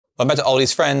Welcome back to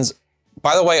Aldi's Friends.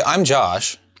 By the way, I'm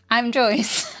Josh. I'm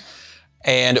Joyce.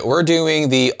 And we're doing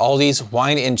the Aldi's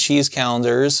wine and cheese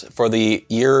calendars for the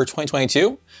year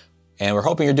 2022. And we're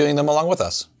hoping you're doing them along with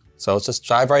us. So let's just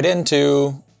dive right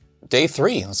into day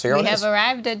 3. Let's figure out what it is. We have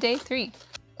arrived at day 3.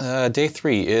 Day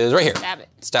 3 is right here. Stab it.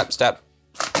 Step,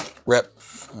 rip.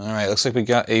 All right, looks like we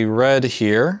got a red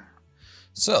here.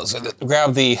 So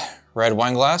grab the red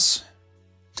wine glass.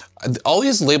 All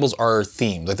these labels are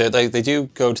themed. Like they do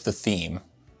go to the theme.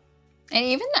 And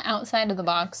even the outside of the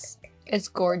box is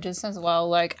gorgeous as well.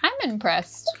 Like, I'm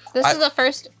impressed. This is the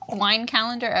first wine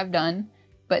calendar I've done,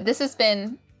 but this has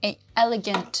been an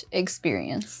elegant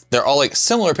experience. They're all like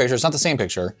similar pictures, not the same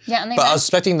picture. Yeah, and but I was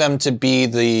expecting them to be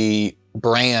the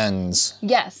brands.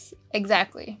 Yes,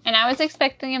 exactly. And I was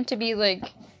expecting them to be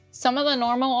like some of the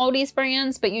normal Aldi's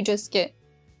brands, but you just get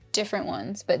different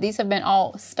ones. But these have been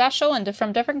all special and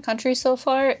from different countries so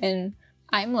far, and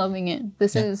I'm loving it.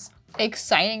 This is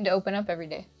exciting to open up every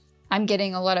day. I'm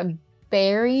getting a lot of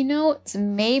berry notes,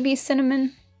 maybe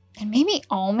cinnamon, and maybe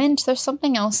almond. There's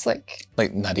something else like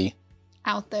nutty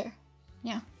out there.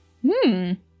 Yeah.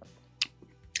 Is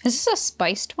this a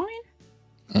spiced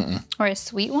wine? Or a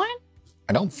sweet wine?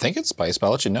 I don't think it's spiced, but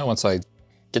I'll let you know once I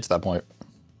get to that point.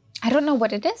 I don't know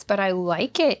what it is, but I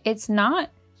like it. It's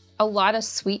not a lot of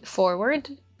sweet forward,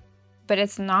 but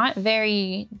it's not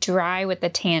very dry with the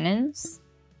tannins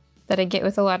that I get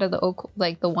with a lot of the oak,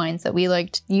 like the wines that we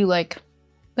liked, you like,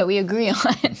 that we agree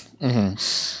on.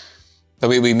 That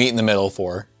we meet in the middle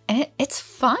for. And it's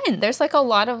fun. There's like a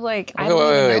lot of like.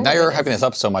 Wait. Now you're hyping this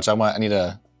up so much. I need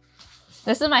to.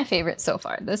 This is my favorite so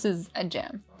far. This is a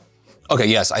gem. Okay,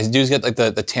 yes, I do get like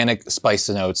the tannic spice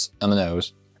notes on the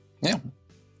nose. Yeah.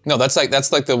 No, that's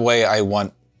like the way I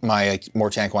want my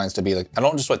more tannic wines to be. Like, I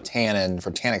don't just want tannin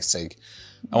for tannic's sake.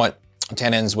 I want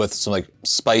tannins with some like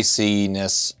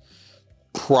spiciness,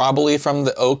 probably from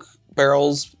the oak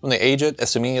barrels when they age it,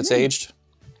 assuming it's aged.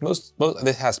 Most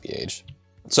it has to be aged.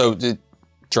 So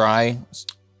dry.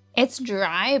 It's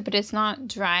dry, but it's not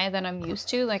dry that I'm used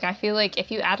to. Like, I feel like if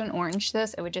you add an orange to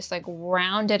this, it would just like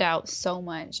round it out so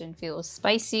much and feel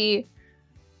spicy.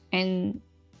 And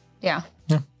yeah.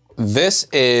 This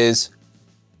is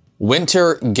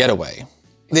Winter Getaway.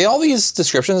 All these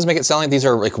descriptions make it sound like these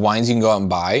are like wines you can go out and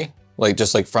buy, like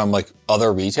just like from like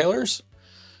other retailers.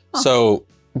 So,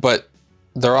 but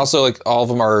they're also like all of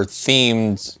them are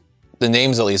themed. The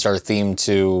names at least are themed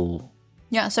to.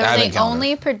 Yeah, so are they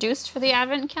only produced for the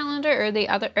Advent calendar, or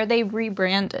are they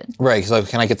rebranded? Right, so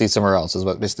can I get these somewhere else is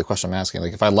what basically the question I'm asking.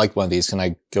 Like, if I like one of these, can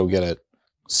I go get it?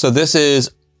 So this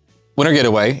is Winter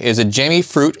Getaway. Is a jammy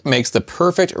fruit makes the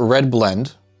perfect red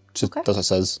blend. Just that's what it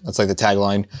says. That's like the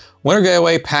tagline. Winter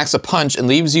Getaway packs a punch and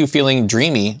leaves you feeling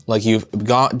dreamy, like you've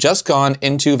just gone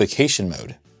into vacation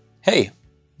mode. Hey,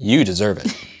 you deserve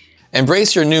it.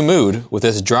 Embrace your new mood with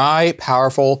this dry,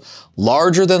 powerful,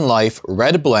 larger-than-life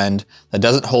red blend that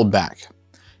doesn't hold back.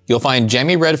 You'll find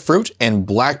jammy red fruit and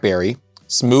blackberry,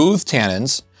 smooth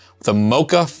tannins, with a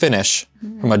mocha finish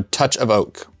from a touch of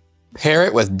oak. Pair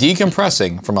it with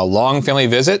decompressing from a long family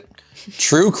visit,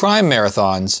 true crime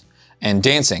marathons, and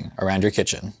dancing around your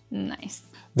kitchen. Nice.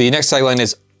 The next tagline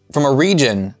is, from a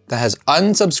region that has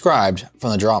unsubscribed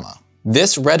from the drama.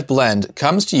 This red blend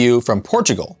comes to you from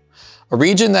Portugal, a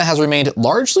region that has remained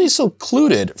largely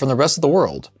secluded from the rest of the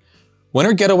world.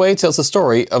 Winter Getaway tells the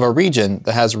story of a region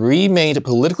that has remained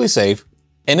politically safe,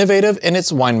 innovative in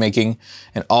its winemaking,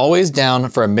 and always down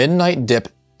for a midnight dip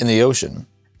in the ocean.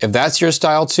 If that's your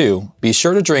style too, be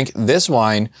sure to drink this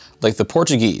wine like the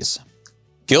Portuguese.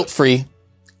 Guilt-free,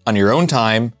 on your own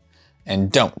time,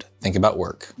 and don't think about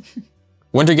work.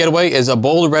 Winter Getaway is a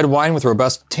bold red wine with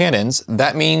robust tannins.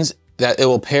 That means that it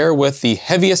will pair with the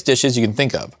heaviest dishes you can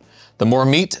think of. The more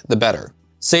meat, the better.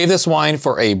 Save this wine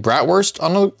for a bratwurst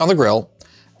on the grill,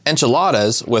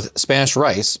 enchiladas with Spanish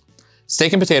rice,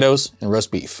 steak and potatoes, and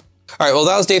roast beef. All right, well,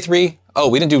 that was day 3. Oh,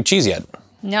 we didn't do cheese yet.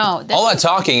 No. All that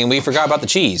talking, and we forgot about the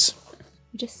cheese.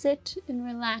 Just sit and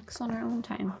relax on our own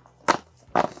time.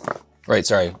 Right,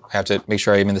 sorry. I have to make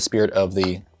sure I'm in the spirit of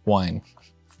the wine.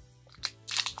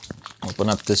 Open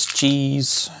up this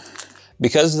cheese.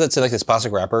 Because it's in like this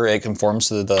plastic wrapper, it conforms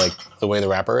to the way the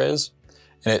wrapper is.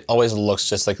 And it always looks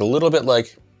just like a little bit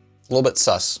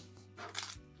sus.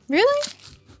 Really?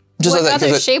 Just what like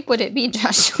other shape would it be,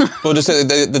 Joshua? Well, just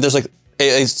there's like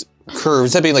a curve,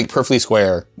 instead of being like perfectly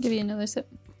square. Give you another sip.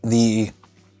 The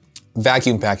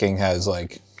vacuum packing has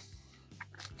like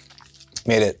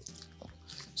made it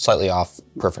slightly off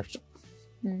perfect.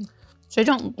 So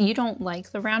you don't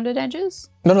like the rounded edges?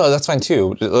 No, that's fine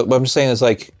too. What I'm just saying is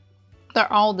like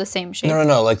they're all the same shape.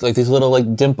 No, like these little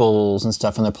like dimples and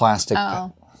stuff in the plastic.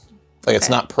 Oh. Like it's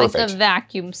not perfect. Like the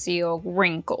vacuum seal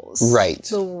wrinkles. Right.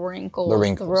 The wrinkles. The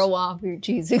wrinkles. Throw off your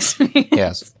cheese experience.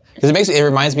 Yes. Because it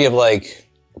reminds me of like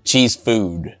cheese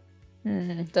food.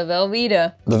 The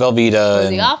Velveeta. The Velveeta. Or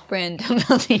the off-brand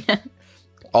Velveeta.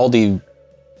 Aldi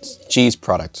cheese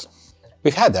products.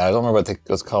 We've had that. I don't remember what it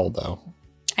was called though.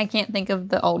 I can't think of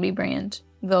the Aldi brand.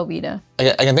 Velveeta.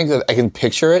 I can think that I can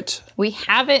picture it. We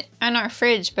have it in our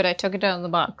fridge, but I took it out of the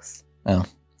box. Oh.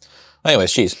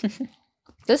 Anyways, cheese.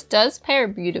 This does pair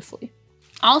beautifully.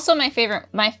 Also my favorite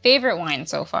wine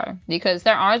so far, because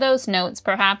there are those notes.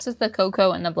 Perhaps it's the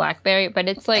cocoa and the blackberry, but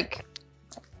it's like,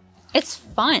 it's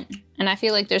fun. And I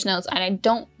feel like there's notes, and I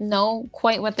don't know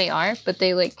quite what they are, but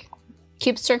they like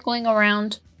keep circling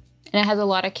around, and it has a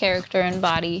lot of character and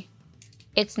body.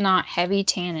 It's not heavy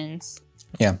tannins.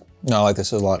 Yeah. No, I like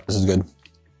this a lot. This is good.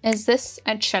 Is this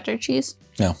a cheddar cheese?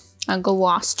 No. A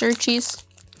Gloucester cheese?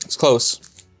 It's close.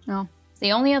 No.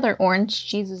 The only other orange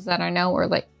cheeses that I know are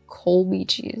like Colby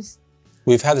cheese.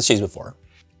 We've had this cheese before.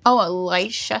 Oh, a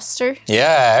Leicester?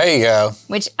 Yeah, there you go.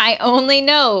 Which I only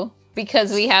know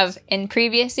because we have in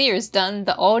previous years done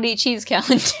the Aldi cheese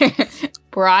calendar,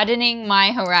 broadening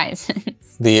my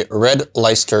horizons. The red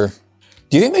Leicester.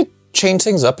 Do you think they change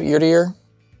things up year to year?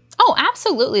 Oh,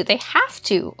 absolutely. They have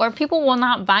to, or people will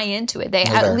not buy into it. They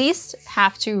at least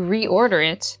have to reorder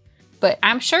it. But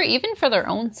I'm sure even for their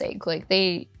own sake, like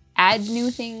they add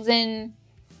new things in,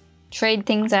 trade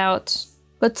things out.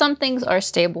 But some things are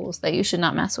staples that you should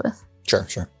not mess with. Sure,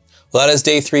 sure. Well, that is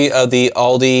day 3 of the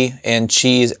Aldi and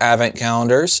cheese advent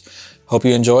calendars. Hope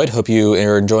you enjoyed. Hope you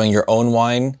are enjoying your own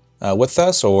wine with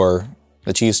us, or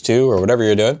the cheese too, or whatever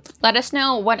you're doing. Let us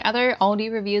know what other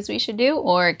Aldi reviews we should do,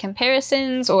 or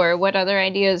comparisons, or what other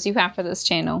ideas you have for this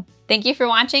channel. Thank you for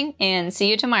watching, and see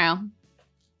you tomorrow.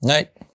 Night.